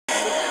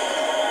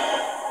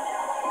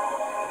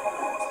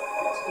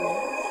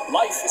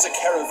Life is a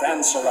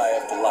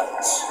caravanserai of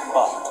delights,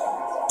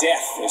 but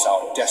death is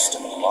our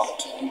destined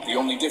lot. The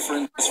only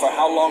difference is for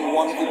how long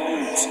one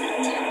eludes it.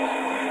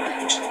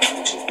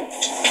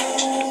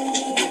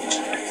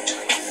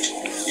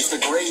 If the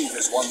grave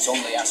is one's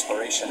only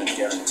aspiration and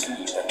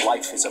guarantee, then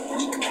life is a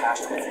bleak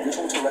path with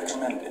little to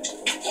recommend it.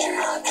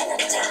 You're all gonna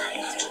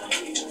die.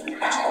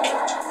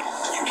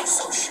 You were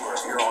so sure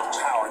of your own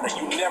power that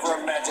you never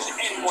imagined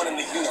anyone in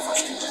the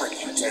universe could bring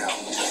you down.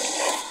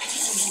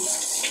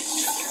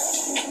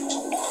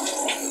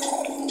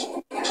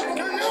 Do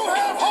you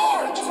have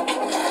heart?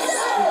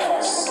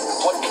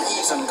 What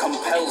reason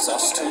compels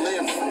us to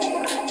live?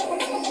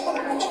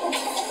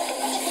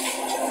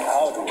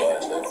 How do I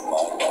live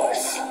my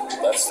life?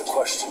 That's the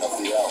question of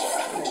the hour.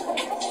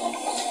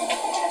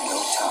 No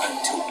time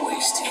to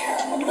waste here.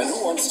 And who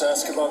wants to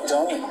ask about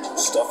dying?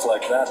 Stuff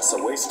like that's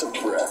a waste of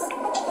breath.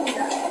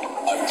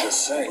 I'm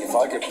just saying, if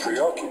I get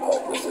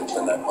preoccupied with it,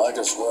 then I might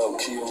as well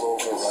keel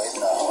over right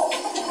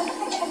now.